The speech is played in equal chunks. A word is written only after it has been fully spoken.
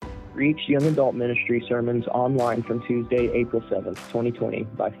Reach Young Adult Ministry sermons online from Tuesday, April 7th, 2020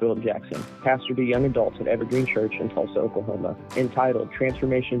 by Philip Jackson, pastor to young adults at Evergreen Church in Tulsa, Oklahoma, entitled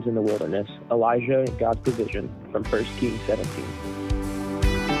Transformations in the Wilderness, Elijah, God's Provision, from 1 Kings 17.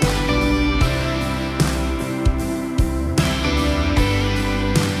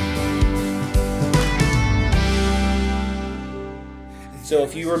 So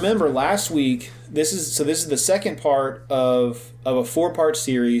if you remember last week, this is the second part of a 4-part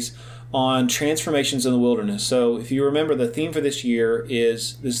series on transformations in the wilderness. So if you remember, the theme for this year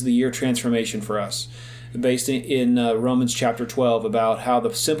is the year of transformation for us, based in Romans chapter 12, about how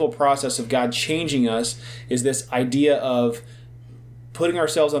the simple process of God changing us is this idea of putting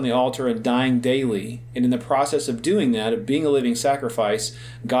ourselves on the altar and dying daily. And in the process of doing that, of being a living sacrifice,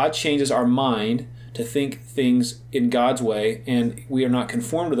 God changes our mind to think things in God's way, and we are not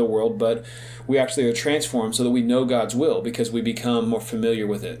conformed to the world, but we actually are transformed so that we know God's will because we become more familiar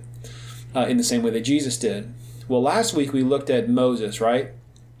with it in the same way that Jesus did. Well, last week we looked at Moses, right?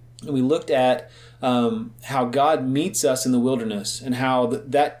 And we looked at how God meets us in the wilderness and how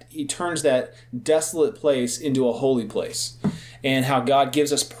that He turns that desolate place into a holy place, and how God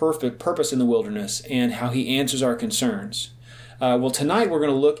gives us perfect purpose in the wilderness and how He answers our concerns. Well, tonight we're going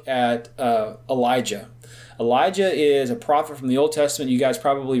to look at Elijah. Elijah is a prophet from the Old Testament. You guys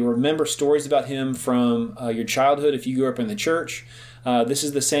probably remember stories about him from your childhood if you grew up in the church. This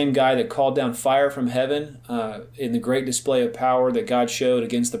is the same guy that called down fire from heaven in the great display of power that God showed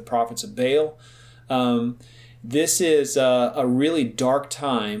against the prophets of Baal. This is a really dark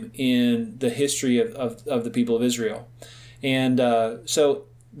time in the history of the people of Israel. And so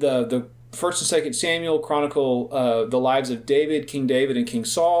the 1st and 2nd Samuel chronicle the lives of David, King David, and King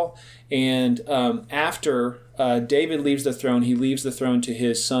Saul. And after David leaves the throne, he leaves the throne to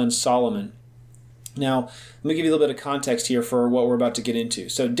his son Solomon. Now, let me give you a little bit of context here for what we're about to get into.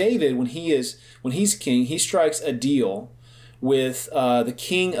 So David, when he's king, he strikes a deal with the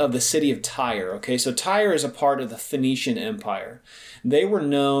king of the city of Tyre. Okay, so Tyre is a part of the Phoenician Empire. They were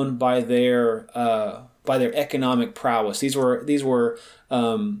known by their economic prowess. These were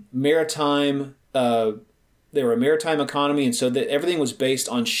maritime. They were a maritime economy, and so that everything was based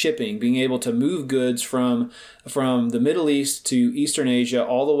on shipping, being able to move goods from the Middle East to Eastern Asia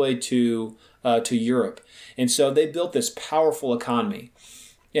all the way to Europe. And so they built this powerful economy.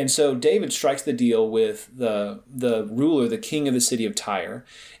 And so David strikes the deal with the ruler, the king of the city of Tyre,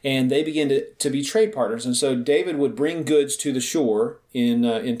 and they begin to be trade partners. And so David would bring goods to the shore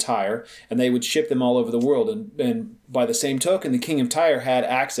in Tyre, and they would ship them all over the world. And by the same token, the king of Tyre had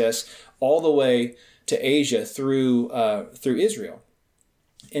access all the way to Asia through Israel.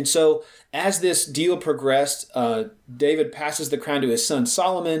 And so as this deal progressed, David passes the crown to his son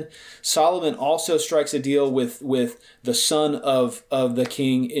Solomon. Solomon also strikes a deal with the son of the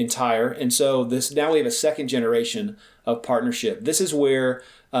king in Tyre. And so now we have a second generation of partnership. This is where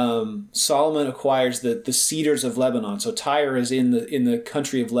Solomon acquires the cedars of Lebanon. So Tyre is in the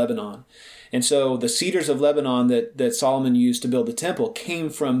country of Lebanon. And so the cedars of Lebanon that Solomon used to build the temple came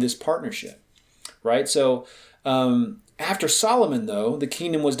from this partnership, right? So after Solomon, though, the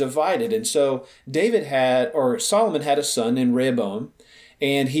kingdom was divided. And so Solomon had a son named Rehoboam,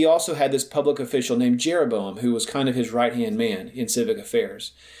 and he also had this public official named Jeroboam, who was kind of his right-hand man in civic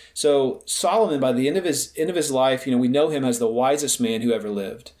affairs. So Solomon, by the end of his life, we know him as the wisest man who ever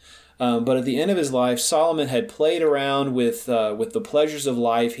lived. But at the end of his life, Solomon had played around with the pleasures of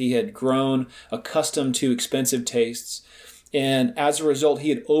life. He had grown accustomed to expensive tastes. And as a result, he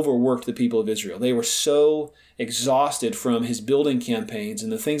had overworked the people of Israel. They were so exhausted from his building campaigns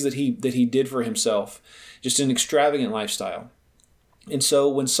and the things that he did for himself, just an extravagant lifestyle. And so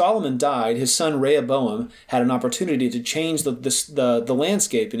when Solomon died, his son Rehoboam had an opportunity to change the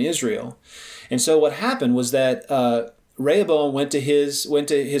landscape in Israel. And so what happened was that Rehoboam went to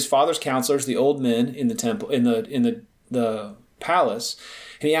his father's counselors, the old men in the temple, in the palace,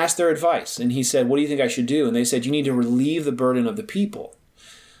 and he asked their advice. And he said, "What do you think I should do?" And they said, "You need to relieve the burden of the people."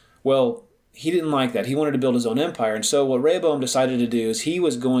 Well, he didn't like that. He wanted to build his own empire. And so what Rehoboam decided to do is he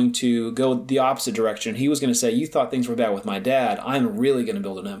was going to go the opposite direction. He was going to say, "You thought things were bad with my dad. I'm really going to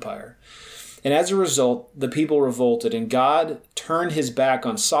build an empire." And as a result, the people revolted, and God turned his back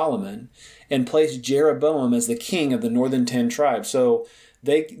on Solomon and placed Jeroboam as the king of the northern 10 tribes. So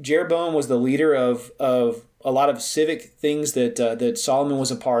Jeroboam was the leader of a lot of civic things that Solomon was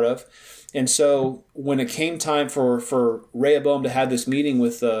a part of. And so when it came time for Rehoboam to have this meeting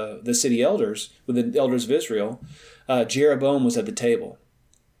with the city elders, with the elders of Israel, Jeroboam was at the table.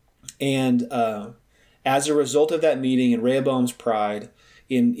 And as a result of that meeting and Rehoboam's pride,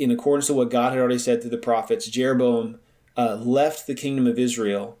 in accordance to what God had already said through the prophets, Jeroboam left the kingdom of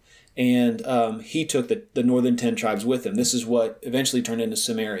Israel and he took the northern 10 tribes with him. This is what eventually turned into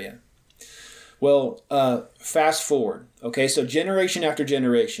Samaria. Well, fast forward. Okay, so generation after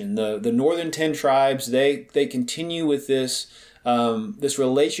generation, the northern 10 tribes, they continue with this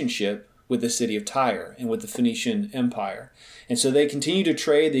relationship with the city of Tyre and with the Phoenician Empire. And so they continue to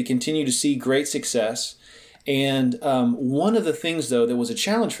trade, they continue to see great success. And one of the things, though, that was a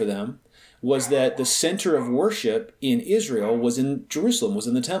challenge for them was that the center of worship in Israel was in Jerusalem, was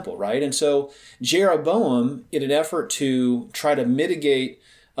in the temple, right? And so Jeroboam, in an effort to try to mitigate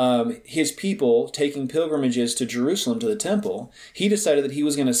his people taking pilgrimages to Jerusalem, to the temple, he decided that he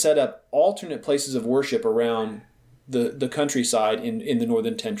was going to set up alternate places of worship around the countryside in the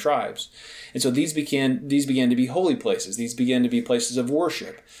northern 10 tribes. And so these began to be holy places. These began to be places of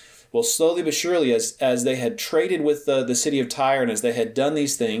worship. Well, slowly but surely, as they had traded with the city of Tyre and as they had done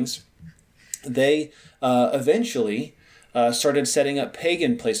these things, they eventually started setting up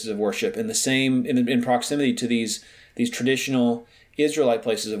pagan places of worship in proximity to these traditional Israelite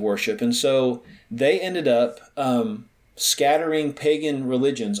places of worship. And so they ended up scattering pagan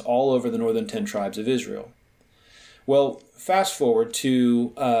religions all over the northern 10 tribes of Israel. Well, fast forward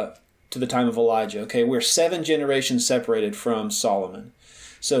to the time of Elijah. Okay, we're 7 generations separated from Solomon.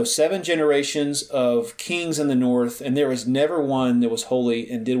 So 7 generations of kings in the north, and there was never one that was holy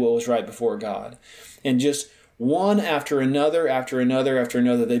and did what was right before God. And just one after another,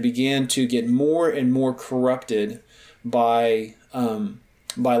 they began to get more and more corrupted by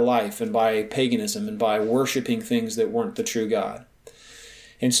life and by paganism and by worshiping things that weren't the true God.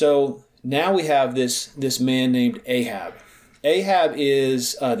 And so now we have this man named Ahab. Ahab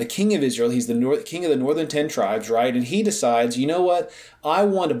is the king of Israel. He's the king of the northern 10 tribes, right? And he decides, you know what? I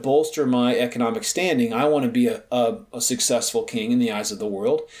want to bolster my economic standing. I want to be a successful king in the eyes of the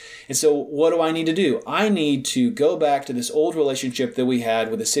world. And so what do I need to do? I need to go back to this old relationship that we had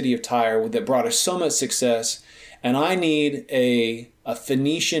with the city of Tyre that brought us so much success, and I need a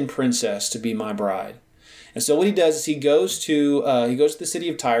Phoenician princess to be my bride. And so what he does is he goes to the city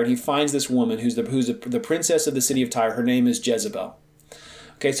of Tyre, and he finds this woman who's the princess of the city of Tyre. Her name is Jezebel.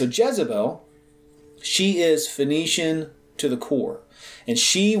 Okay, so Jezebel, she is Phoenician to the core, and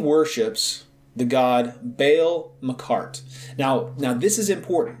she worships the god Baal Makart. Now this is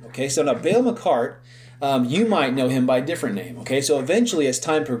important. Okay, so now Baal Makart, you might know him by a different name. Okay, so eventually, as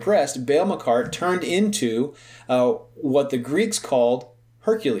time progressed, Baal Makart turned into what the Greeks called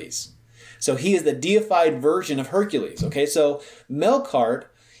Hercules. So he is the deified version of Hercules. Okay, so Melkart,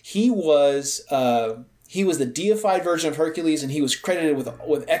 he was the deified version of Hercules, and he was credited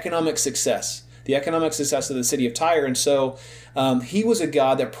with economic success, the economic success of the city of Tyre. And so he was a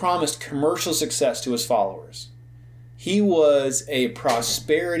god that promised commercial success to his followers. He was a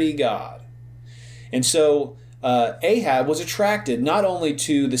prosperity god. And so Ahab was attracted not only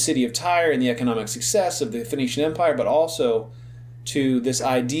to the city of Tyre and the economic success of the Phoenician Empire, but also to this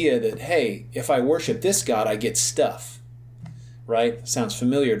idea that, hey, if I worship this god, I get stuff, right? Sounds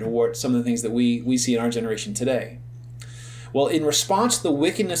familiar to what some of the things that we see in our generation today. Well, in response to the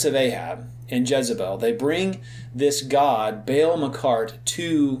wickedness of Ahab and Jezebel, they bring this god, Baal Makart,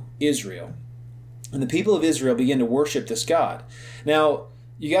 to Israel. And the people of Israel begin to worship this god. Now,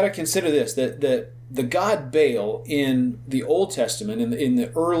 you got to consider this, that the god Baal in the Old Testament, in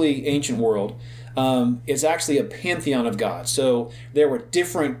the early ancient world, is actually a pantheon of gods. So there were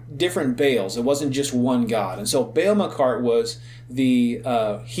different Baals. It wasn't just one god. And so Baal Makart was the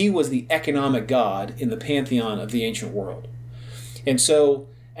economic god in the pantheon of the ancient world. And so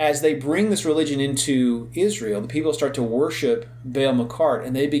as they bring this religion into Israel, the people start to worship Baal Makart,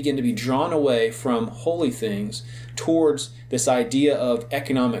 and they begin to be drawn away from holy things towards this idea of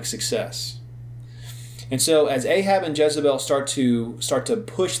economic success. And so as Ahab and Jezebel start to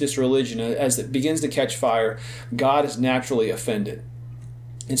push this religion, as it begins to catch fire, God is naturally offended.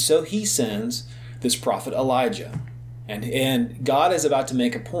 And so he sends this prophet Elijah. And God is about to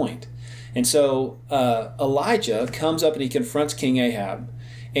make a point. And so Elijah comes up and he confronts King Ahab,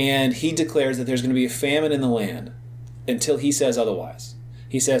 and he declares that there's going to be a famine in the land until he says otherwise.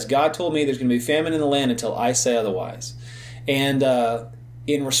 He says, God told me there's going to be famine in the land until I say otherwise. And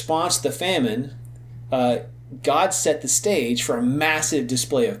in response to the famine, God set the stage for a massive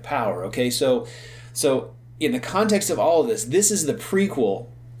display of power. Okay, so in the context of all of this, this is the prequel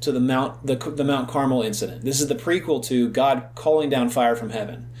to the Mount Carmel incident. This is the prequel to God calling down fire from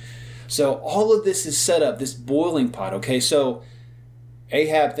heaven. So all of this is set up, this boiling pot. Okay, so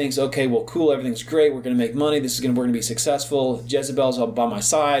Ahab thinks, okay, well, cool, everything's great. We're going to make money. We're going to be successful. Jezebel's all by my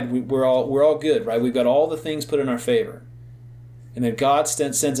side. We're all good, right? We've got all the things put in our favor. And then God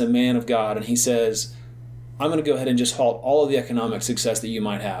sends a man of God, and he says, I'm going to go ahead and just halt all of the economic success that you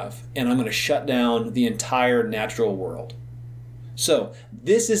might have, and I'm going to shut down the entire natural world. So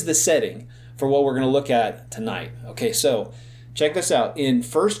this is the setting for what we're going to look at tonight. Okay, so check this out. In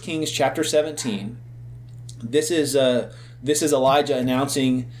 1 Kings chapter 17, this is Elijah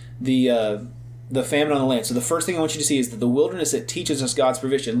announcing the famine on the land. So the first thing I want you to see is that the wilderness, it teaches us God's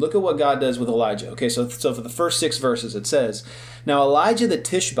provision. Look at what God does with Elijah. Okay, so for the first 6 verses, it says, "Now Elijah the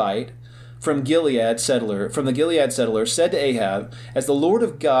Tishbite from the Gilead settler said to Ahab, as the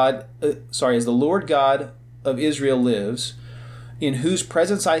Lord God of Israel lives, in whose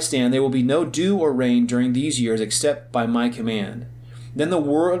presence I stand, there will be no dew or rain during these years except by my command." Then the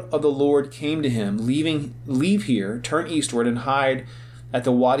word of the Lord came to him, "Leave here, turn eastward, and hide at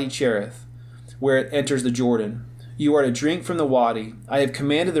the Wadi Cherith, where it enters the Jordan. You are to drink from the wadi. I have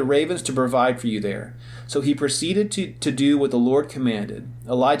commanded the ravens to provide for you there." So he proceeded to do what the Lord commanded.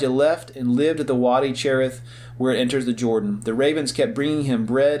 Elijah left and lived at the Wadi Cherith, where it enters the Jordan. The ravens kept bringing him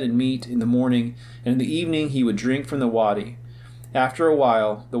bread and meat in the morning, and in the evening he would drink from the wadi. After a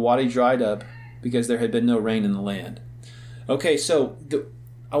while, the wadi dried up because there had been no rain in the land. Okay, so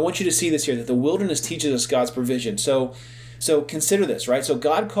I want you to see this here, that the wilderness teaches us God's provision. So consider this, right? So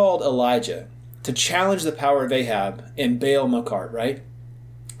God called Elijah to challenge the power of Ahab and Baal Makart, right?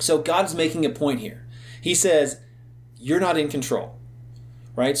 So God's making a point here. He says, you're not in control,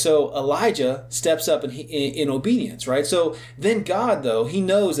 right? So Elijah steps up in obedience, right? So then God, though, he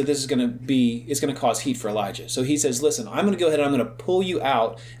knows that this is going to cause heat for Elijah. So he says, listen, I'm going to go ahead and I'm going to pull you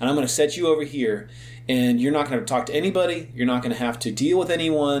out and I'm going to set you over here, and you're not going to talk to anybody. You're not going to have to deal with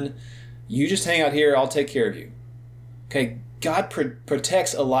anyone. You just hang out here. I'll take care of you. Okay, God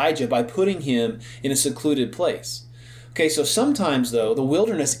protects Elijah by putting him in a secluded place. Okay, so sometimes, though, the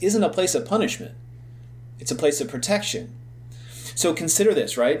wilderness isn't a place of punishment. It's a place of protection. So consider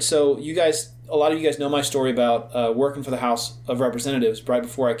this, right? So a lot of you guys know my story about working for the House of Representatives right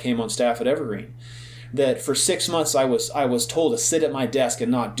before I came on staff at Evergreen. That for 6 months I was told to sit at my desk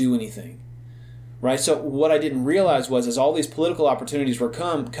and not do anything. Right? So what I didn't realize was, as all these political opportunities were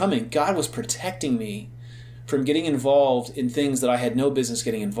coming, God was protecting me from getting involved in things that I had no business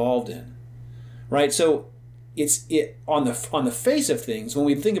getting involved in. Right? So on the face of things, when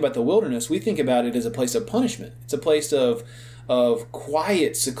we think about the wilderness, we think about it as a place of punishment. It's a place of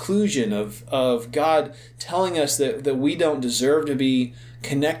quiet seclusion, of God telling us that we don't deserve to be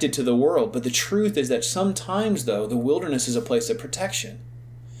connected to the world. But the truth is that sometimes, though, the wilderness is a place of protection.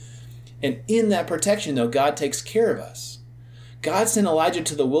 And in that protection, though, God takes care of us. God sent Elijah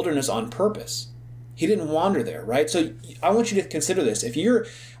to the wilderness on purpose. He didn't wander there, right? So I want you to consider this.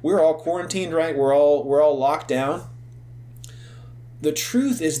 We're all quarantined, right? We're all locked down. The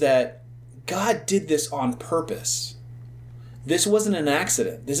truth is that God did this on purpose. This wasn't an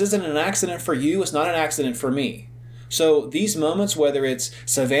accident. This isn't an accident for you. It's not an accident for me. So these moments, whether it's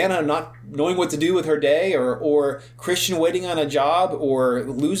Savannah not knowing what to do with her day, or Christian waiting on a job, or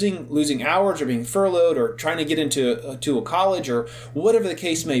losing hours, or being furloughed, or trying to get into a college, or whatever the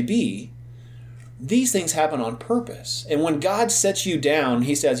case may be, these things happen on purpose. And when God sets you down,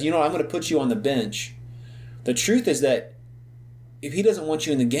 he says, I'm going to put you on the bench. The truth is that if he doesn't want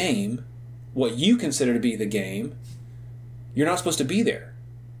you in the game, what you consider to be the game, you're not supposed to be there.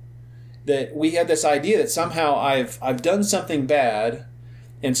 That we have this idea that somehow I've done something bad,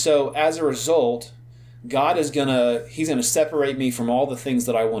 and so as a result, God he's gonna separate me from all the things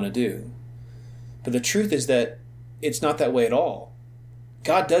that I want to do. But the truth is that it's not that way at all.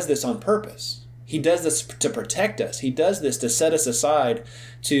 God does this on purpose. He does this to protect us. He does this to set us aside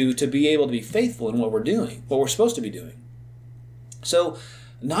to be able to be faithful in what we're doing, what we're supposed to be doing. So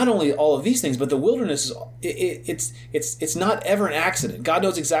not only all of these things, but the wilderness, it's not ever an accident. God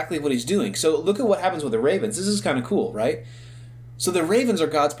knows exactly what he's doing. So look at what happens with the ravens. This is kind of cool, right? So the ravens are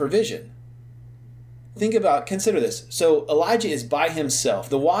God's provision. Consider this. So Elijah is by himself.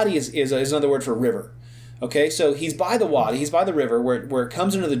 The wadi is another word for river. Okay, so he's by the wadi, he's by the river where it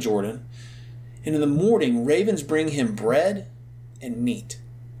comes into the Jordan. And in the morning, ravens bring him bread and meat.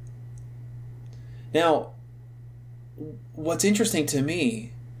 Now, what's interesting to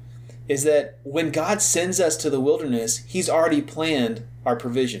me is that when God sends us to the wilderness, he's already planned our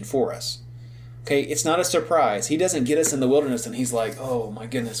provision for us. Okay, it's not a surprise. He doesn't get us in the wilderness and he's like, oh my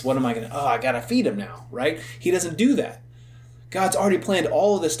goodness, what am I going to, I got to feed him now, right? He doesn't do that. God's already planned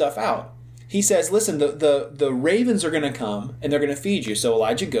all of this stuff out. He says, listen, the ravens are going to come and they're going to feed you. So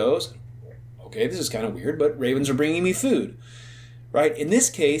Elijah goes, okay, this is kind of weird, but ravens are bringing me food. Right? In this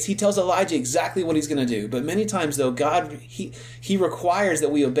case, he tells Elijah exactly what he's going to do. But many times, though, God, he requires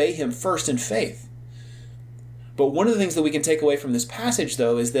that we obey him first in faith. But one of the things that we can take away from this passage,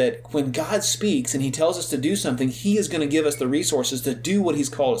 though, is that when God speaks and he tells us to do something, he is going to give us the resources to do what he's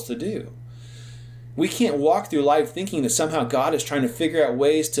called us to do. We can't walk through life thinking that somehow God is trying to figure out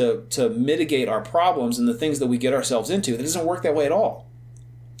ways to mitigate our problems and the things that we get ourselves into. That doesn't work that way at all.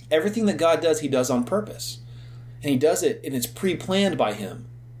 Everything that God does, he does on purpose. And he does it, and it's pre-planned by him.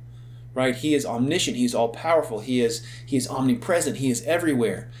 Right? He is omniscient. He is all-powerful. He is omnipresent. He is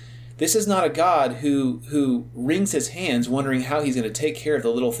everywhere. This is not a God who wrings his hands wondering how he's going to take care of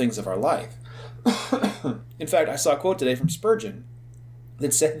the little things of our life. In fact, I saw a quote today from Spurgeon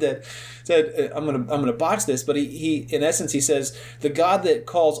that said I'm going to botch this, but he in essence he says, the God that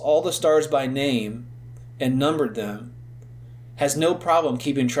calls all the stars by name and numbered them has no problem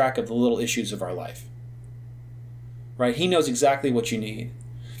keeping track of the little issues of our life. Right? He knows exactly what you need.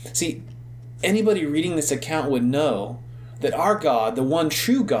 See, anybody reading this account would know that our God, the one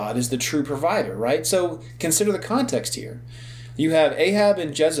true God, is the true provider, right? So consider the context here. You have Ahab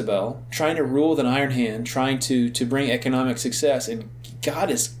and Jezebel trying to rule with an iron hand, trying to bring economic success, and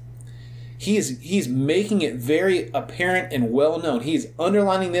God he's making it very apparent and well known. He's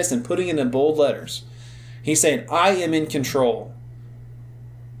underlining this and putting it in bold letters. He's saying, I am in control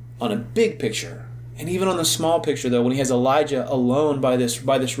on a big picture. And even on the small picture, though, when he has Elijah alone by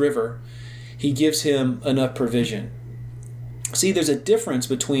this river, he gives him enough provision. See, there's a difference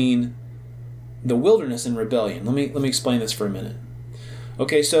between the wilderness and rebellion. Let me explain this for a minute.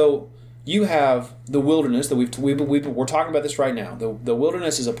 Okay, so you have the wilderness that we're talking about this right now. The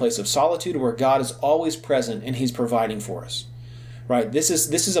wilderness is a place of solitude where God is always present and he's providing for us. Right? This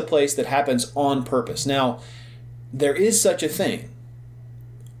is a place that happens on purpose. Now, there is such a thing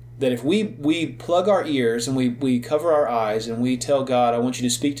that if we plug our ears and we cover our eyes and we tell God, I want you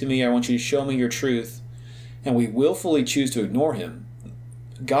to speak to me, I want you to show me your truth, and we willfully choose to ignore him,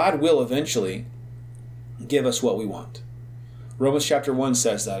 God will eventually give us what we want. Romans chapter 1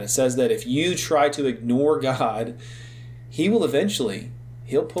 says that. It says that if you try to ignore God, he'll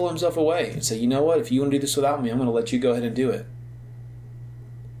pull himself away and say, you know what, if you want to do this without me, I'm going to let you go ahead and do it.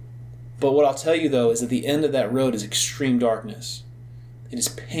 But what I'll tell you, though, is that the end of that road is extreme darkness. It is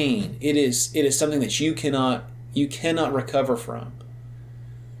pain. It is something that you cannot recover from.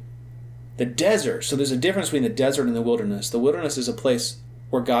 The desert, so there's a difference between the desert and the wilderness. The wilderness is a place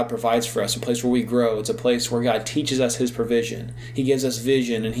where God provides for us, a place where we grow. It's a place where God teaches us his provision. He gives us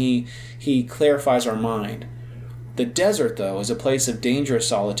vision and he clarifies our mind. The desert, though, is a place of dangerous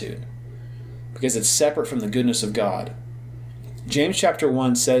solitude because it's separate from the goodness of God. James chapter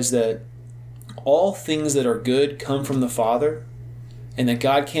 1 says that all things that are good come from the Father and that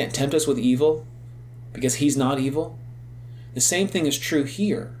God can't tempt us with evil because he's not evil. The same thing is true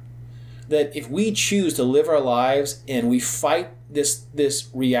here. That if we choose to live our lives and we fight this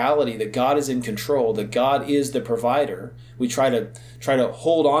reality that God is in control, that God is the provider, we try to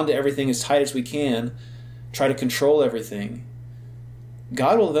hold on to everything as tight as we can, try to control everything,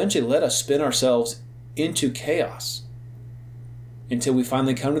 God will eventually let us spin ourselves into chaos until we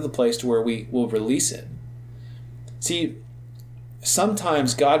finally come to the place to where we will release it. See,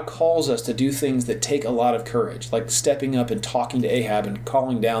 sometimes God calls us to do things that take a lot of courage, like stepping up and talking to Ahab and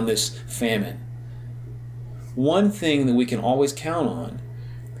calling down this famine. One thing that we can always count on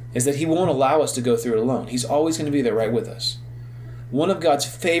is that he won't allow us to go through it alone. He's always going to be there right with us. One of God's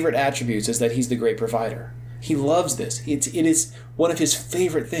favorite attributes is that he's the great provider. He loves this. It is one of his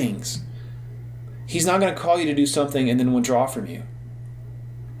favorite things. He's not going to call you to do something and then withdraw from you.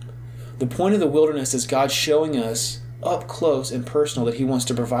 The point of the wilderness is God showing us up close and personal that he wants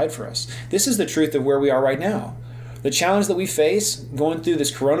to provide for us. This is the truth of where we are right now. The challenge that we face going through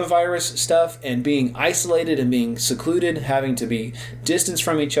this coronavirus stuff and being isolated and being secluded, having to be distanced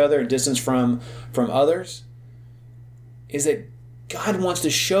from each other and distanced from others, is that God wants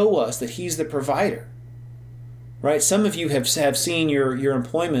to show us that he's the provider. Right? Some of you have seen your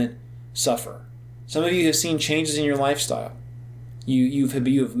employment suffer. Some of you have seen changes in your lifestyle.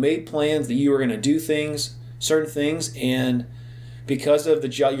 You've made plans that you are going to do certain things, and because of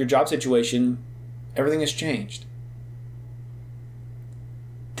your job situation, everything has changed.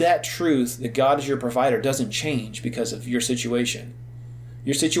 That truth that God is your provider doesn't change because of your situation.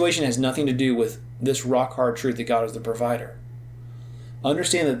 Your situation has nothing to do with this rock-hard truth that God is the provider.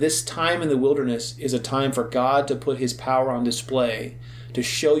 Understand that this time in the wilderness is a time for God to put his power on display to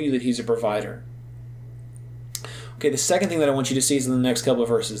show you that he's a provider. Okay, the second thing that I want you to see is in the next couple of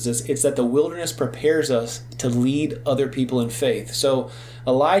verses. It's that the wilderness prepares us to lead other people in faith. So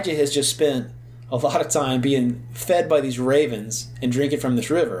Elijah has just spent a lot of time being fed by these ravens and drinking from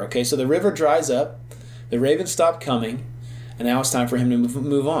this river. Okay, so the river dries up, the ravens stop coming, and now it's time for him to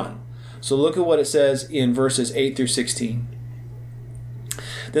move on. So look at what it says in verses 8 through 16.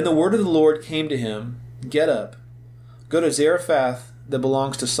 Then the word of the Lord came to him, "Get up, go to Zarephath that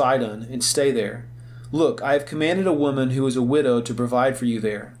belongs to Sidon, and stay there. Look, I have commanded a woman who is a widow to provide for you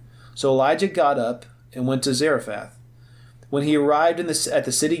there." So Elijah got up and went to Zarephath. When he arrived at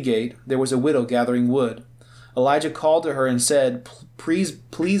the city gate, there was a widow gathering wood. Elijah called to her and said, Please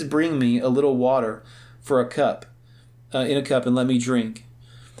bring me a little water in a cup, and let me drink."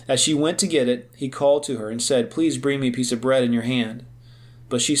 As she went to get it, he called to her and said, "Please bring me a piece of bread in your hand."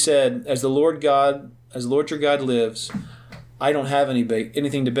 But she said, As the Lord your God lives, I don't have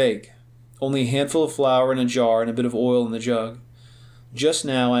anything to bake, only a handful of flour in a jar and a bit of oil in the jug. Just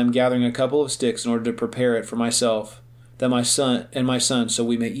now I am gathering a couple of sticks in order to prepare it for myself, that my son, so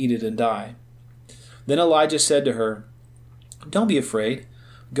we may eat it and die." Then Elijah said to her, "Don't be afraid.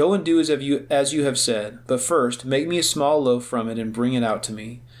 Go and do as you have said. But first, make me a small loaf from it and bring it out to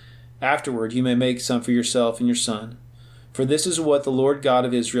me. Afterward, you may make some for yourself and your son. For this is what the Lord God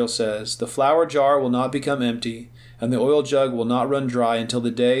of Israel says, the flour jar will not become empty, and the oil jug will not run dry until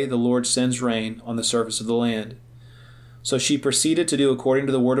the day the Lord sends rain on the surface of the land." So she proceeded to do according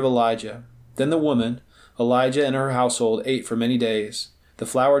to the word of Elijah. Then the woman, Elijah, and her household ate for many days. The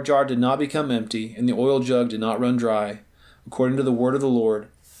flour jar did not become empty, and the oil jug did not run dry, according to the word of the Lord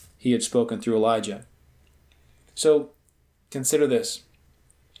he had spoken through Elijah. So consider this.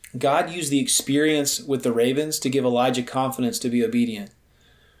 God used the experience with the ravens to give Elijah confidence to be obedient.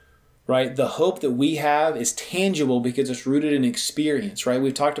 Right? The hope that we have is tangible because it's rooted in experience, right?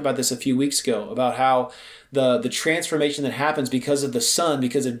 We've talked about this a few weeks ago, about how the transformation that happens because of the Son,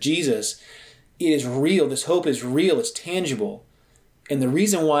 because of Jesus, it is real. This hope is real. It's tangible. And the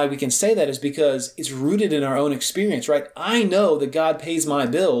reason why we can say that is because it's rooted in our own experience, right? I know that God pays my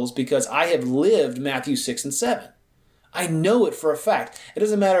bills because I have lived Matthew 6 and 7. I know it for a fact. It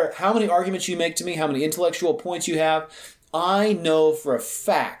doesn't matter how many arguments you make to me, how many intellectual points you have. I know for a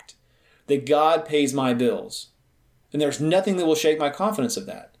fact that God pays my bills. And there's nothing that will shake my confidence of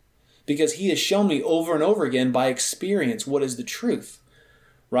that, because he has shown me over and over again by experience what is the truth,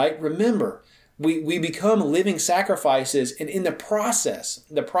 right? Remember, we become living sacrifices, and in the process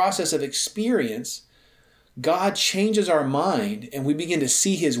of experience, God changes our mind and we begin to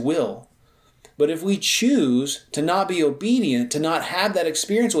see his will. But if we choose to not be obedient, to not have that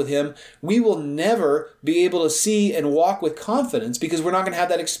experience with him, we will never be able to see and walk with confidence because we're not going to have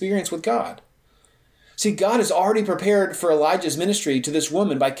that experience with God. See, God has already prepared for Elijah's ministry to this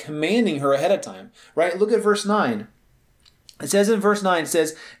woman by commanding her ahead of time, right? Look at verse 9. It says in verse 9, it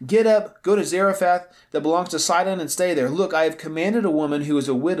says, "Get up, go to Zarephath that belongs to Sidon and stay there. Look, I have commanded a woman who is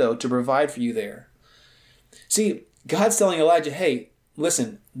a widow to provide for you there." See, God's telling Elijah, hey,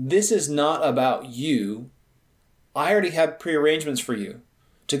 listen, this is not about you. I already have prearrangements for you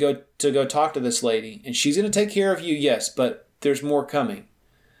to go talk to this lady, and she's going to take care of you, yes, but there's more coming.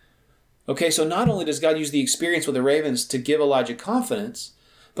 Okay, so not only does God use the experience with the ravens to give Elijah confidence,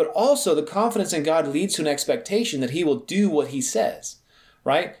 but also the confidence in God leads to an expectation that he will do what he says,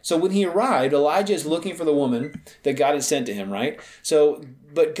 right? So when he arrived, Elijah is looking for the woman that God had sent to him, right?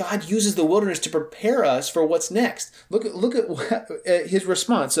 But God uses the wilderness to prepare us for what's next. Look at his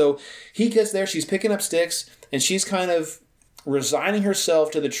response. So he gets there, she's picking up sticks, and she's kind of resigning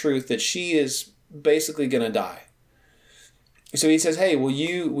herself to the truth that she is basically going to die. So he says, "Hey, will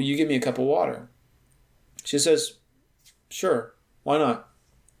you give me a cup of water?" She says, "Sure, why not?"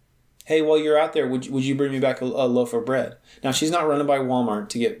 "Hey, while you're out there, would you bring me back a loaf of bread?" Now, she's not running by Walmart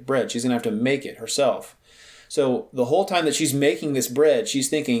to get bread. She's going to have to make it herself. So the whole time that she's making this bread, she's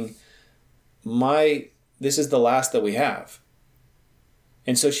thinking, this is the last that we have.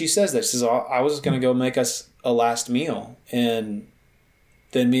 And so she says this. She says, "I was going to go make us a last meal, and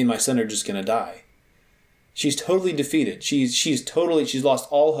then me and my son are just going to die." She's totally defeated. She's lost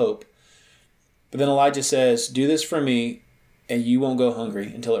all hope. But then Elijah says, "Do this for me, and you won't go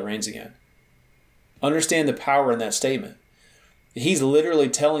hungry until it rains again." Understand the power in that statement. He's literally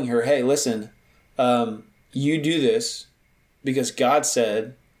telling her, hey, listen, you do this because God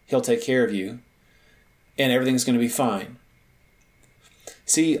said he'll take care of you and everything's going to be fine.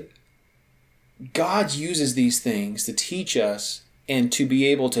 See, God uses these things to teach us and to be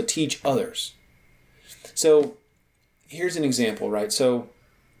able to teach others. So here's an example, right? So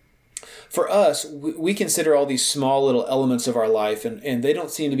for us, we consider all these small little elements of our life, and they don't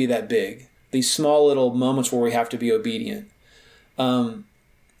seem to be that big. These small little moments where we have to be obedient.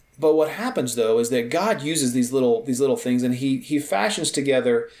 But what happens, though, is that God uses these little things, and He fashions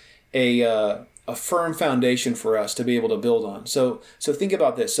together a a firm foundation for us to be able to build on. So think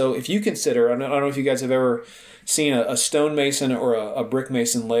about this. So if you consider, I don't know if you guys have ever seen a stonemason or a brick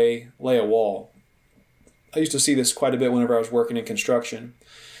mason lay a wall. I used to see this quite a bit whenever I was working in construction.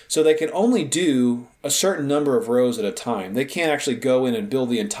 So they can only do a certain number of rows at a time. They can't actually go in and build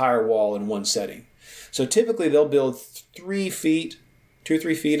the entire wall in one setting. So typically they'll build 3 feet, 2 or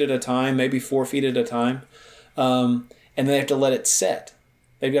 3 feet at a time, maybe 4 feet at a time. And they have to let it set.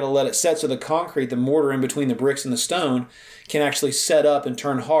 They've got to let it set so the concrete, the mortar in between the bricks and the stone, can actually set up and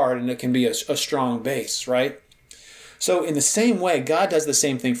turn hard, and it can be a strong base, right? So in the same way, God does the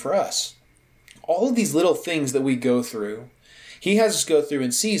same thing for us. All of these little things that we go through, He has us go through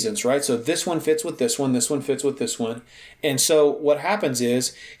in seasons, right? So this one fits with this one fits with this one. And so what happens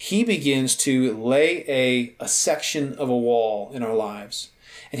is He begins to lay a section of a wall in our lives.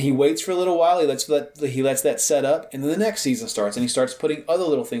 And He waits for a little while, He lets that set up, and then the next season starts, and He starts putting other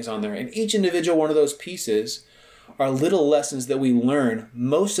little things on there. And each individual one of those pieces are little lessons that we learn.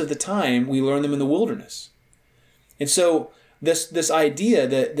 Most of the time, we learn them in the wilderness. And so this idea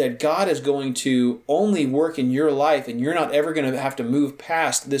that God is going to only work in your life and you're not ever going to have to move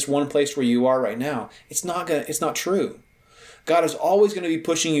past this one place where you are right now, it's not true. God is always going to be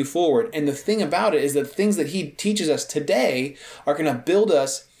pushing you forward. And the thing about it is that the things that He teaches us today are going to build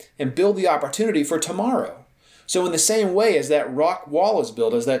us and build the opportunity for tomorrow. So in the same way as that rock wall is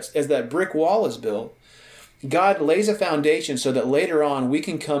built, as that brick wall is built, God lays a foundation so that later on we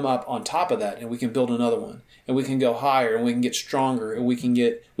can come up on top of that and we can build another one. And we can go higher and we can get stronger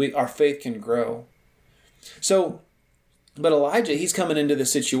and our faith can grow. So, but Elijah, he's coming into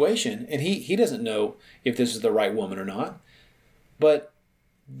this situation and he doesn't know if this is the right woman or not. But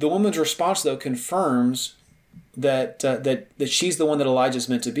the woman's response, though, confirms that she's the one that Elijah's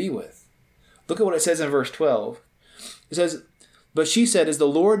meant to be with. Look at what it says in verse 12. It says, "But she said, 'As the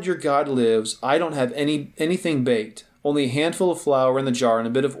Lord your God lives, I don't have anything baked, only a handful of flour in the jar and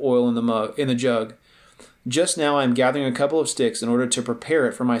a bit of oil in the jug. Just now I am gathering a couple of sticks in order to prepare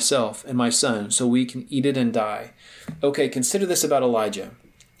it for myself and my son, so we can eat it and die.'" Okay, consider this about Elijah,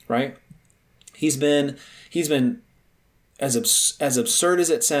 right? He's been as absurd as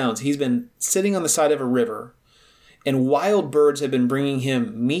it sounds, he's been sitting on the side of a river, and wild birds have been bringing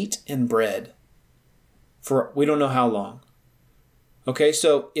him meat and bread for we don't know how long. Okay,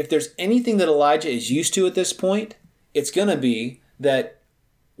 so if there's anything that Elijah is used to at this point, it's going to be that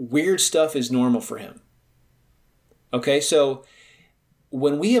weird stuff is normal for him. Okay, so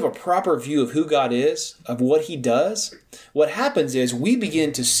when we have a proper view of who God is, of what He does, what happens is we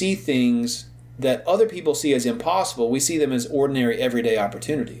begin to see things that other people see as impossible. We see them as ordinary, everyday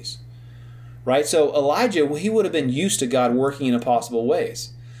opportunities. Right? So Elijah, he would have been used to God working in impossible ways.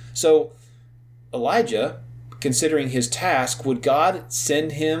 So Elijah, considering his task, would God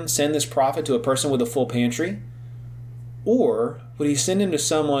send this prophet to a person with a full pantry? Or would He send him to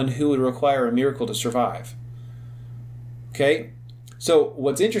someone who would require a miracle to survive? Okay? So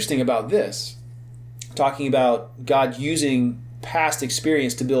what's interesting about this, talking about God using past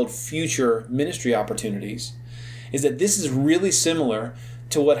experience to build future ministry opportunities, is that this is really similar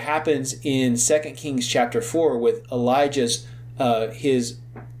to what happens in 2 Kings chapter 4 with Elijah's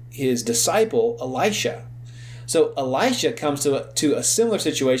his disciple Elisha. So Elisha comes to a similar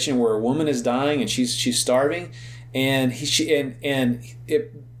situation where a woman is dying and she's starving, and she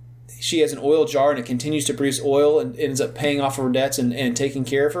has an oil jar and it continues to produce oil and ends up paying off her debts and taking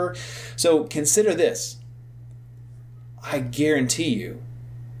care of her. So consider this. I guarantee you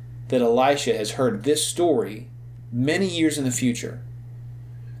that Elisha has heard this story many years in the future.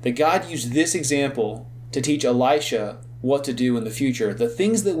 That God used this example to teach Elisha what to do in the future. The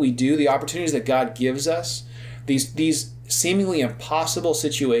things that we do, the opportunities that God gives us, these seemingly impossible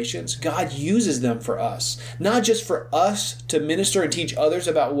situations, God uses them for us. Not just for us to minister and teach others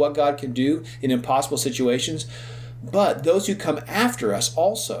about what God can do in impossible situations, but those who come after us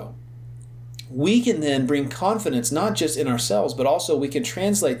also. We can then bring confidence not just in ourselves, but also we can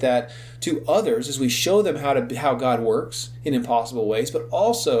translate that to others as we show them how God works in impossible ways, but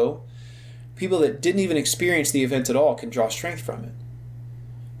also people that didn't even experience the event at all can draw strength from it.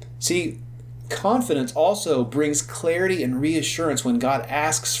 See, confidence also brings clarity and reassurance when God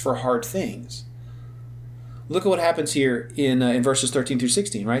asks for hard things. Look at what happens here in verses 13 through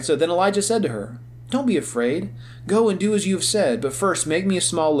 16, right? So then Elijah said to her, "Don't be afraid. Go and do as you have said, but first make me a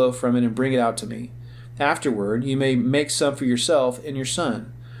small loaf from it and bring it out to me. Afterward, you may make some for yourself and your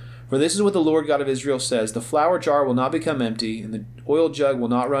son. For this is what the Lord God of Israel says, the flour jar will not become empty, and the oil jug will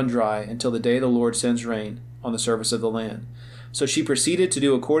not run dry until the day the Lord sends rain on the surface of the land." So she proceeded to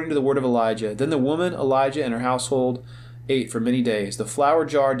do according to the word of Elijah. Then the woman, Elijah, and her household ate for many days. The flour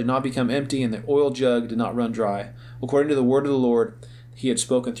jar did not become empty, and the oil jug did not run dry, according to the word of the Lord he had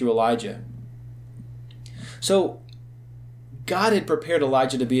spoken through Elijah. So God had prepared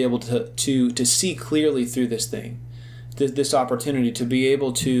Elijah to be able to see clearly through this thing, this opportunity to be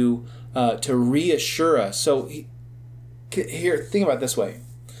able to reassure us. So here, think about it this way.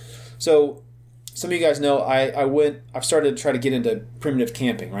 So some of you guys know I've started to try to get into primitive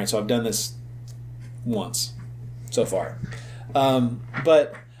camping, right? So I've done this once so far,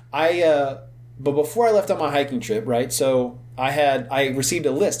 but before I left on my hiking trip, right? So I received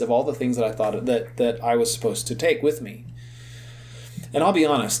a list of all the things that I thought that I was supposed to take with me. And I'll be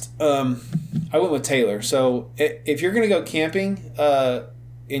honest, I went with Taylor. So if you're going to go camping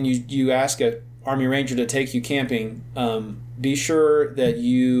and you ask a Army Ranger to take you camping, be sure that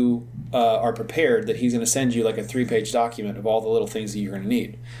you are prepared that he's going to send you like a 3-page document of all the little things that you're going to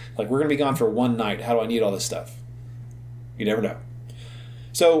need. Like, we're going to be gone for one night. How do I need all this stuff? You never know.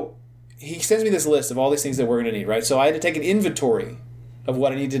 So he sends me this list of all these things that we're going to need, right? So I had to take an inventory of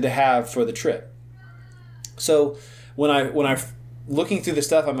what I needed to have for the trip. So when I looking through the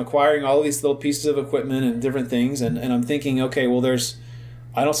stuff, I'm acquiring all of these little pieces of equipment and different things, and I'm thinking, okay, well,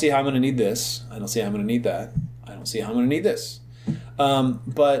 I don't see how I'm going to need this. I don't see how I'm going to need that. I don't see how I'm going to need this.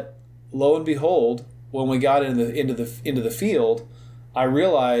 But lo and behold, when we got into the field, I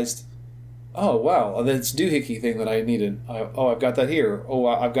realized, oh wow, that's doohickey thing that I needed. I've got that here. Oh,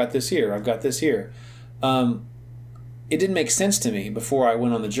 I've got this here. I've got this here. It didn't make sense to me before I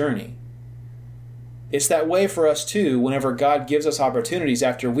went on the journey. It's that way for us too. Whenever God gives us opportunities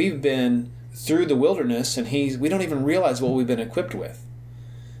after we've been through the wilderness, and we don't even realize what we've been equipped with.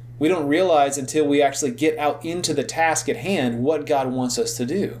 We don't realize until we actually get out into the task at hand what God wants us to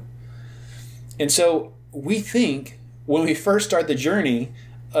do. And so we think when we first start the journey,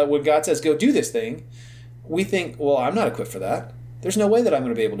 when God says, go do this thing, we think, well, I'm not equipped for that. There's no way that I'm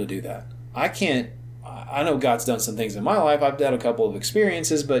going to be able to do that. I know God's done some things in my life. I've had a couple of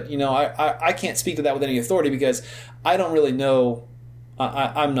experiences, but I can't speak to that with any authority because I don't really know.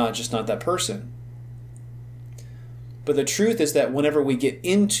 I'm not that person. But the truth is that whenever we get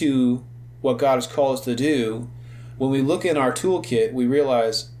into what God has called us to do, when we look in our toolkit, we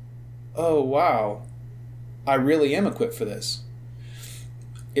realize, oh, wow, I really am equipped for this.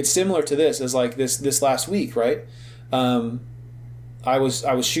 It's similar to this as like this last week, right? I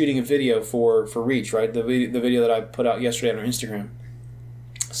was shooting a video for Reach, right? The video that I put out yesterday on our Instagram,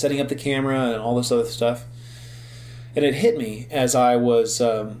 setting up the camera and all this other stuff. And it hit me as I was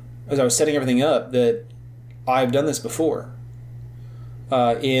setting everything up that I've done this before.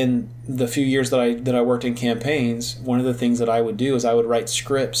 In the few years that I worked in campaigns, one of the things that I would do is I would write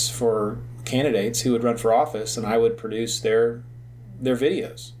scripts for candidates who would run for office, and I would produce their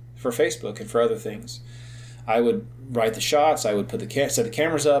videos for Facebook and for other things. I would write the shots. I would set the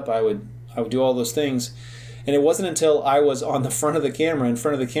cameras up. I would do all those things. And it wasn't until I was on the front of the camera, in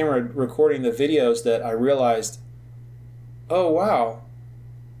front of the camera, recording the videos that I realized, oh, wow,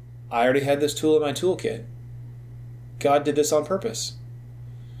 I already had this tool in my toolkit. God did this on purpose.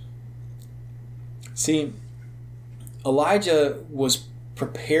 See, Elijah was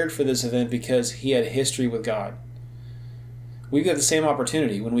prepared for this event because he had history with God. We've got the same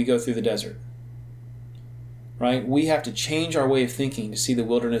opportunity when we go through the desert. Right? We have to change our way of thinking to see the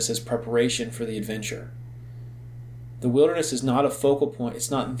wilderness as preparation for the adventure. The wilderness is not a focal point. It's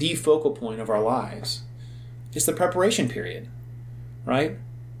not the focal point of our lives. It's the preparation period. Right?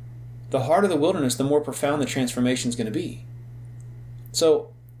 The harder the wilderness, the more profound the transformation is going to be. So,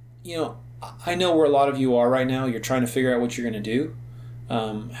 I know where a lot of you are right now. You're trying to figure out what you're going to do,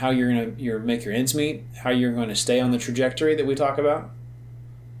 how you're going to make your ends meet, how you're going to stay on the trajectory that we talk about.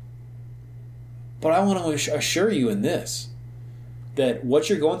 But I want to assure you in this, that what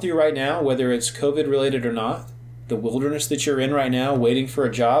you're going through right now, whether it's COVID related or not, the wilderness that you're in right now, waiting for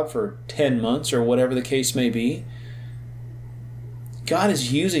a job for 10 months or whatever the case may be, God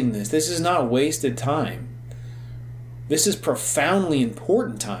is using this. This is not wasted time. This is profoundly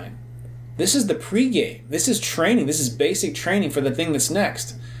important time. This is the pregame. This is training. This is basic training for the thing that's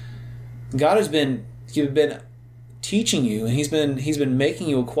next. God has been teaching you, and he's been making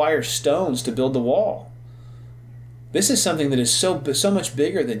you acquire stones to build the wall. This is something that is so much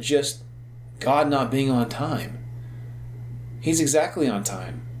bigger than just God not being on time. He's exactly on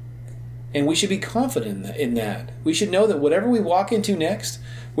time. And we should be confident in that. We should know that whatever we walk into next,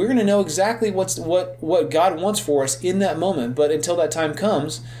 we're going to know exactly what God wants for us in that moment. But until that time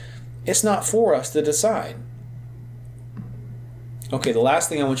comes, it's not for us to decide. Okay, the last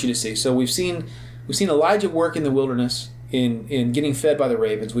thing I want you to see. So we've seen Elijah work in the wilderness. in getting fed by the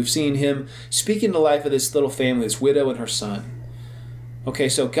ravens. We've seen him speak into the life of this little family, this widow and her son. Okay,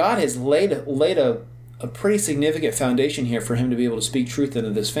 so God has laid a pretty significant foundation here for him to be able to speak truth into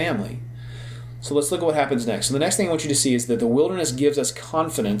this family. So let's look at what happens next. So the next thing I want you to see is that the wilderness gives us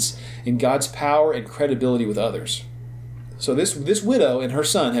confidence in God's power and credibility with others. So this widow and her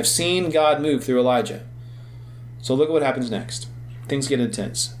son have seen God move through Elijah. So look at what happens next. Things get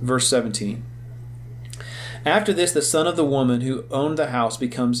intense. Verse 17. After this, the son of the woman who owned the house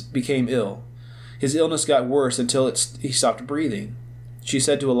became ill. His illness got worse until he stopped breathing. She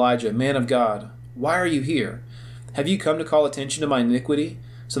said to Elijah, "Man of God, why are you here? Have you come to call attention to my iniquity,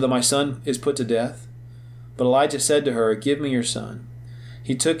 so that my son is put to death?" But Elijah said to her, "Give me your son."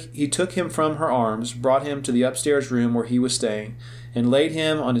 He took him from her arms, brought him to the upstairs room where he was staying, and laid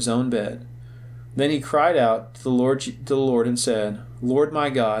him on his own bed. Then he cried out to the Lord and said, "Lord my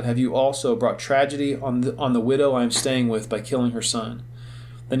God, have you also brought tragedy on the widow I am staying with by killing her son?"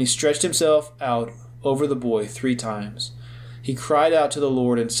 Then he stretched himself out over the boy 3 times. He cried out to the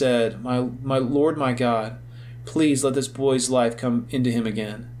Lord and said, My Lord my God, please let this boy's life come into him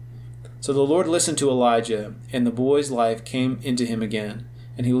again." So the Lord listened to Elijah, and the boy's life came into him again,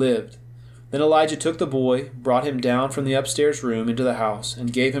 and he lived. Then Elijah took the boy, brought him down from the upstairs room into the house,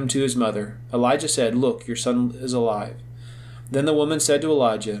 and gave him to his mother. Elijah said, "Look, your son is alive." Then the woman said to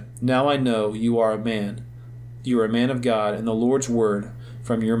Elijah, "Now I know you are a man. You are a man of God, and the Lord's word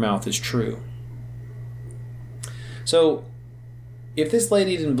from your mouth is true." So, if this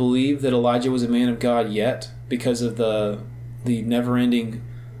lady didn't believe that Elijah was a man of God yet, because of the never-ending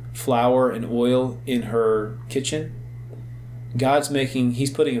flour and oil in her kitchen, he's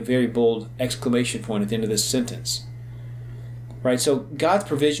putting a very bold exclamation point at the end of this sentence. Right? So God's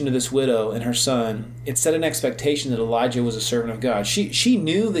provision to this widow and her son, it set an expectation that Elijah was a servant of God. She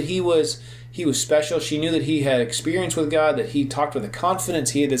knew that he was special. She knew that he had experience with God, that he talked with a confidence.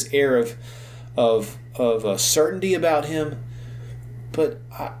 He had this air of certainty about him. But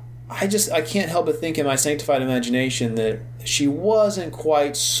I can't help but think in my sanctified imagination that she wasn't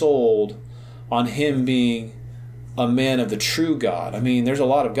quite sold on him being a man of the true God. I mean, there's a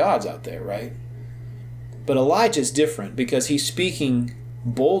lot of gods out there, right? But Elijah's different because he's speaking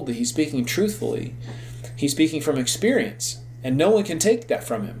boldly, he's speaking truthfully, he's speaking from experience, and no one can take that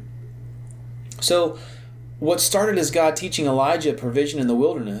from him. So what started as God teaching Elijah provision in the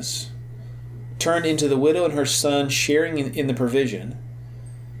wilderness turned into the widow and her son sharing in the provision.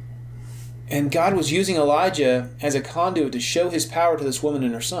 And God was using Elijah as a conduit to show his power to this woman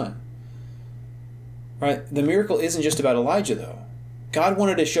and her son. Right? The miracle isn't just about Elijah, though. God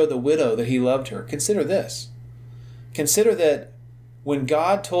wanted to show the widow that he loved her. Consider this. Consider that when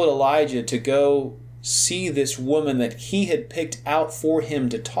God told Elijah to go see this woman that he had picked out for him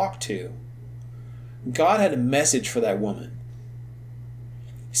to talk to, God had a message for that woman.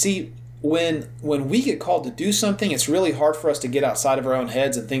 See, when we get called to do something, it's really hard for us to get outside of our own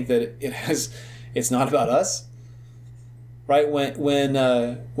heads and think that it's not about us. Right?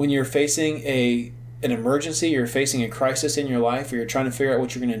 When you're facing an emergency, you're facing a crisis in your life, or you're trying to figure out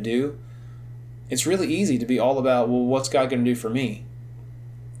what you're going to do, it's really easy to be all about, well, what's God going to do for me?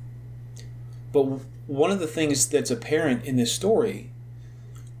 But one of the things that's apparent in this story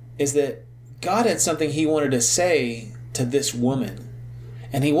is that God had something he wanted to say to this woman,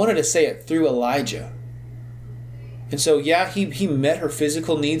 and he wanted to say it through Elijah. And so, yeah, he met her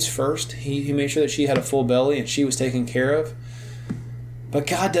physical needs first. He made sure that she had a full belly and she was taken care of. But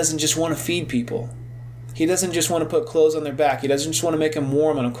God doesn't just want to feed people. He doesn't just want to put clothes on their back. He doesn't just want to make them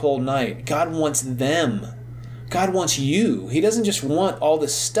warm on a cold night. God wants them. God wants you. He doesn't just want all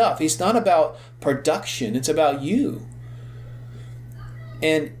this stuff. He's not about production. It's about you.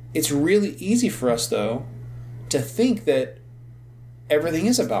 And it's really easy for us, though, to think that everything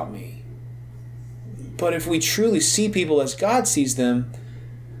is about me. But if we truly see people as God sees them,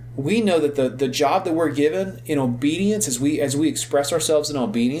 we know that the job that we're given in obedience, as we express ourselves in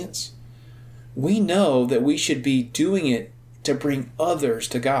obedience, we know that we should be doing it to bring others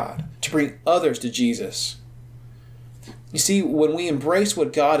to God, to bring others to Jesus. You see, when we embrace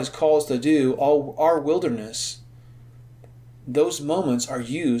what God has called us to do, our wilderness, those moments are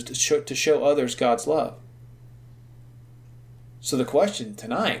used to show others God's love. So the question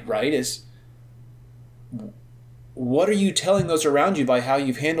tonight, right, is what are you telling those around you by how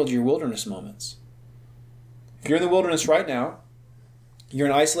you've handled your wilderness moments? If you're in the wilderness right now, you're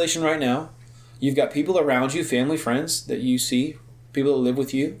in isolation right now, you've got people around you, family, friends that you see, people that live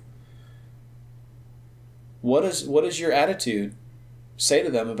with you. What does your attitude say to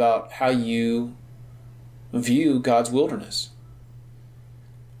them about how you view God's wilderness?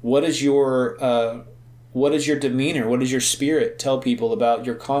 What is your what does your demeanor, what does your spirit tell people about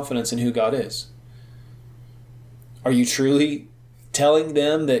your confidence in who God is? Are you truly telling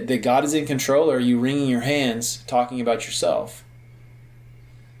them that God is in control, or are you wringing your hands talking about yourself?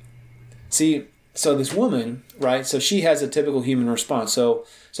 See, so this woman, right, so she has a typical human response. So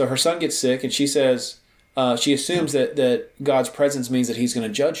her son gets sick, and she says, she assumes that God's presence means that he's going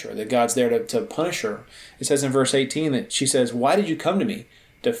to judge her, that God's there to punish her. It says in verse 18 that she says, "Why did you come to me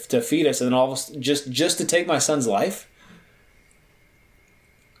to feed us, and then all of us, just to take my son's life?"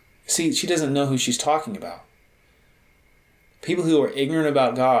 See, she doesn't know who she's talking about. People who are ignorant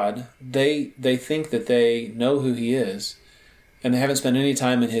about God, they think that they know who he is, and they haven't spent any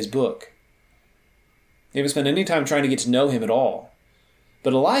time in his book. They haven't spent any time trying to get to know him at all.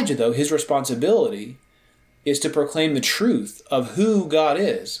 But Elijah, though, his responsibility is to proclaim the truth of who God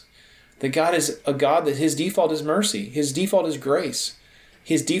is. That God is a God that his default is mercy. His default is grace.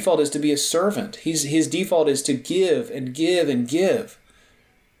 His default is to be a servant. His default is to give and give and give.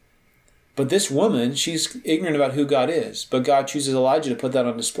 But this woman, she's ignorant about who God is. But God chooses Elijah to put that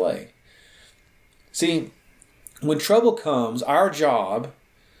on display. See, when trouble comes, our job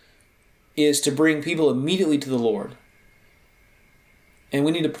is to bring people immediately to the Lord. And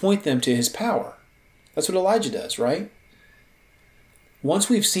we need to point them to his power. That's what Elijah does, right? Once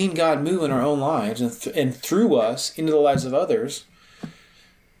we've seen God move in our own lives and through us into the lives of others,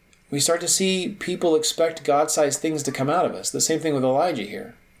 we start to see people expect God-sized things to come out of us. The same thing with Elijah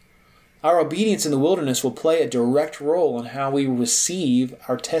here. Our obedience in the wilderness will play a direct role in how we receive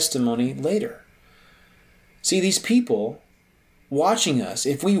our testimony later. See, these people watching us,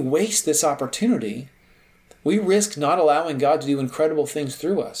 if we waste this opportunity, we risk not allowing God to do incredible things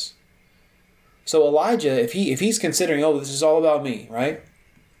through us. So Elijah, if he's considering, this is all about me, right?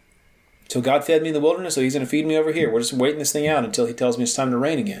 So God fed me in the wilderness, so he's going to feed me over here. We're just waiting this thing out until he tells me it's time to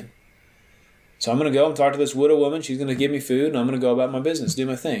rain again. So I'm going to go and talk to this widow woman. She's going to give me food, and I'm going to go about my business, do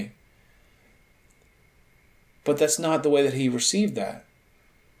my thing. But that's not the way that he received that.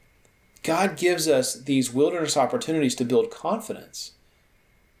 God gives us these wilderness opportunities to build confidence.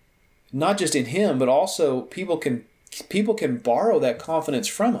 Not just in him, but also people can borrow that confidence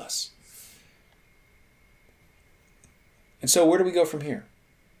from us. And so where do we go from here?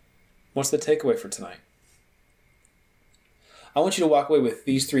 What's the takeaway for tonight? I want you to walk away with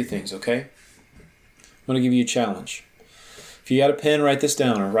these three things, okay? I'm going to give you a challenge. If you got a pen, write this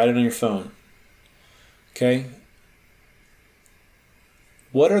down or write it on your phone. Okay?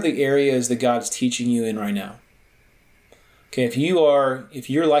 What are the areas that God's teaching you in right now? Okay, if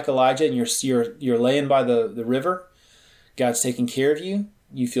you're like Elijah and you're laying by the river, God's taking care of you.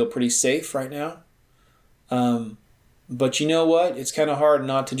 You feel pretty safe right now. But you know what? It's kind of hard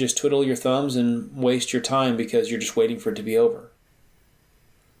not to just twiddle your thumbs and waste your time because you're just waiting for it to be over.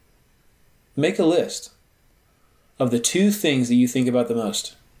 Make a list of the two things that you think about the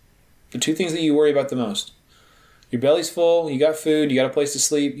most. The two things that you worry about the most. Your belly's full, you got food, you got a place to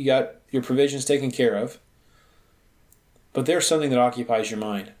sleep, you got your provisions taken care of. But there's something that occupies your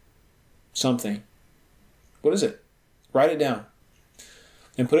mind. Something. What is it? Write it down.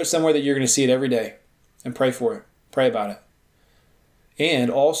 And put it somewhere that you're going to see it every day. And pray for it. Pray about it. And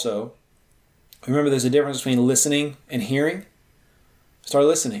also, remember there's a difference between listening and hearing. Start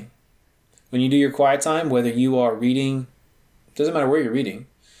listening. When you do your quiet time, whether you are reading, doesn't matter where you're reading,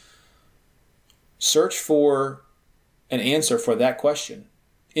 search for an answer for that question.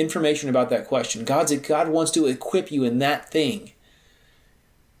 Information about that question. God wants to equip you in that thing.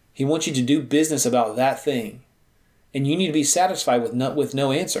 He wants you to do business about that thing. And you need to be satisfied with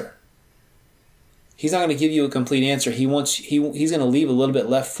no answer. He's not going to give you a complete answer. He's going to leave a little bit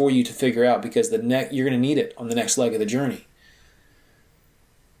left for you to figure out because you're going to need it on the next leg of the journey.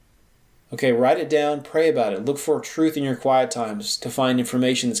 Okay, write it down, pray about it. Look for truth in your quiet times to find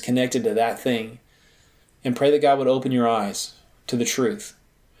information that's connected to that thing. And pray that God would open your eyes to the truth.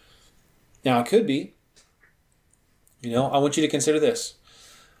 Now, it could be, I want you to consider this.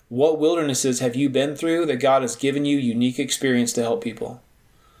 What wildernesses have you been through that God has given you unique experience to help people?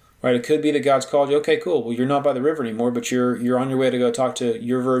 Right? It could be that God's called you, okay, cool. Well, you're not by the river anymore, but you're on your way to go talk to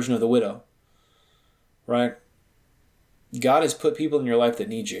your version of the widow. Right? God has put people in your life that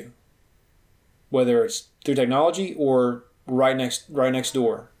need you. Whether it's through technology or right next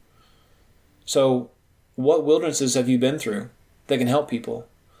door. So, what wildernesses have you been through that can help people?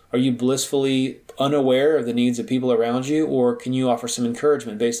 Are you blissfully unaware of the needs of people around you, or can you offer some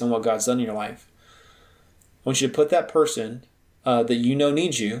encouragement based on what God's done in your life? I want you to put that person that you know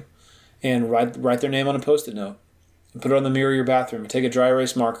needs you and write their name on a Post-it note and put it on the mirror of your bathroom. Take a dry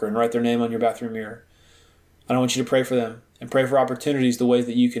erase marker and write their name on your bathroom mirror. And I want you to pray for them and pray for opportunities, the ways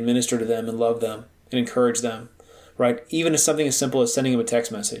that you can minister to them and love them and encourage them, right? Even as something as simple as sending them a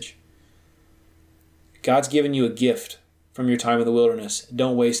text message. God's given you a gift from your time in the wilderness.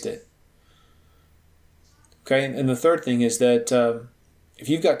 Don't waste it. Okay, and the third thing is that if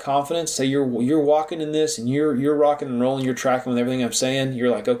you've got confidence, say you're walking in this and you're rocking and rolling, you're tracking with everything I'm saying,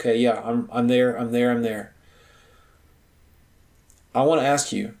 you're like, okay, yeah, I'm there. I want to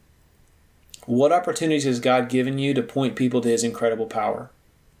ask you, what opportunities has God given you to point people to His incredible power?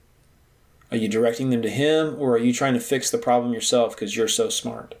 Are you directing them to Him, or are you trying to fix the problem yourself because you're so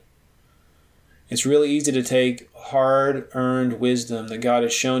smart? It's really easy to take hard-earned wisdom that God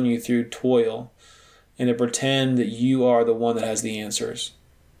has shown you through toil and to pretend that you are the one that has the answers.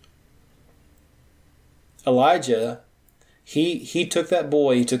 Elijah, he took that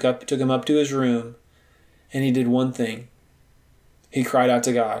boy, he took him up to his room, and he did one thing. He cried out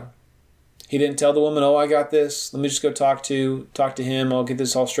to God. He didn't tell the woman, "Oh, I got this. Let me just go talk to him. I'll get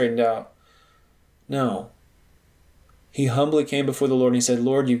this all straightened out." No. He humbly came before the Lord and he said,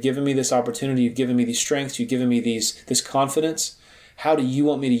 "Lord, you've given me this opportunity. You've given me these strengths. You've given me this confidence. How do you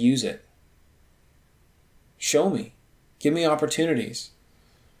want me to use it? Show me. Give me opportunities.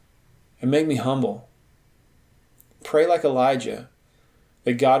 And make me humble." Pray like Elijah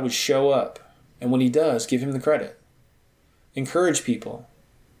that God would show up. And when He does, give Him the credit. Encourage people.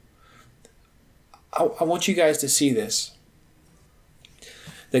 I want you guys to see this.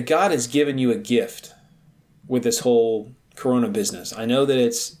 That God has given you a gift with this whole Corona business. I know that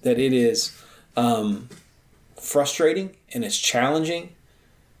it is frustrating and it's challenging.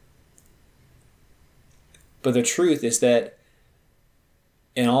 But the truth is that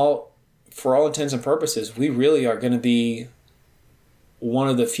for all intents and purposes, we really are going to be one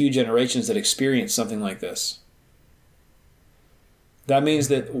of the few generations that experience something like this. That means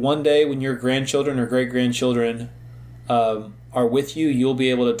that one day when your grandchildren or great-grandchildren are with you, you'll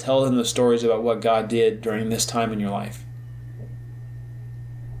be able to tell them the stories about what God did during this time in your life.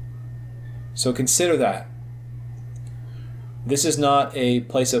 So consider that. This is not a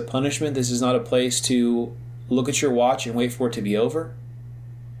place of punishment. This is not a place to look at your watch and wait for it to be over.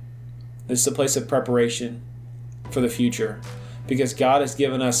 This is a place of preparation for the future because God has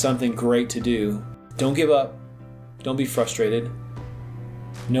given us something great to do. Don't give up. Don't be frustrated.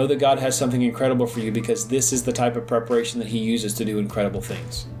 Know that God has something incredible for you because this is the type of preparation that He uses to do incredible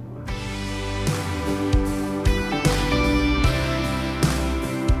things.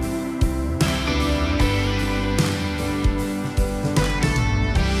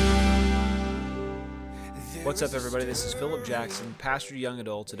 What's up, everybody? This is Philip Jackson, pastor to young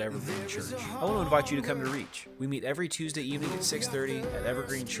adults at Evergreen Church. I want to invite you to come to Reach. We meet every Tuesday evening at 6:30 at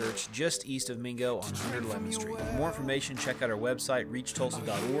Evergreen Church, just east of Mingo on 100 Lemon Street. For more information, check out our website,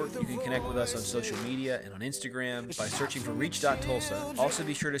 reachtulsa.org. You can connect with us on social media and on Instagram by searching for reach.tulsa. Also,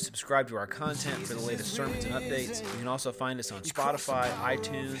 be sure to subscribe to our content for the latest sermons and updates. You can also find us on Spotify,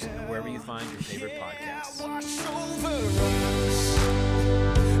 iTunes, and wherever you find your favorite podcasts.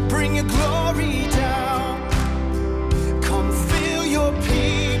 Bring your glory down.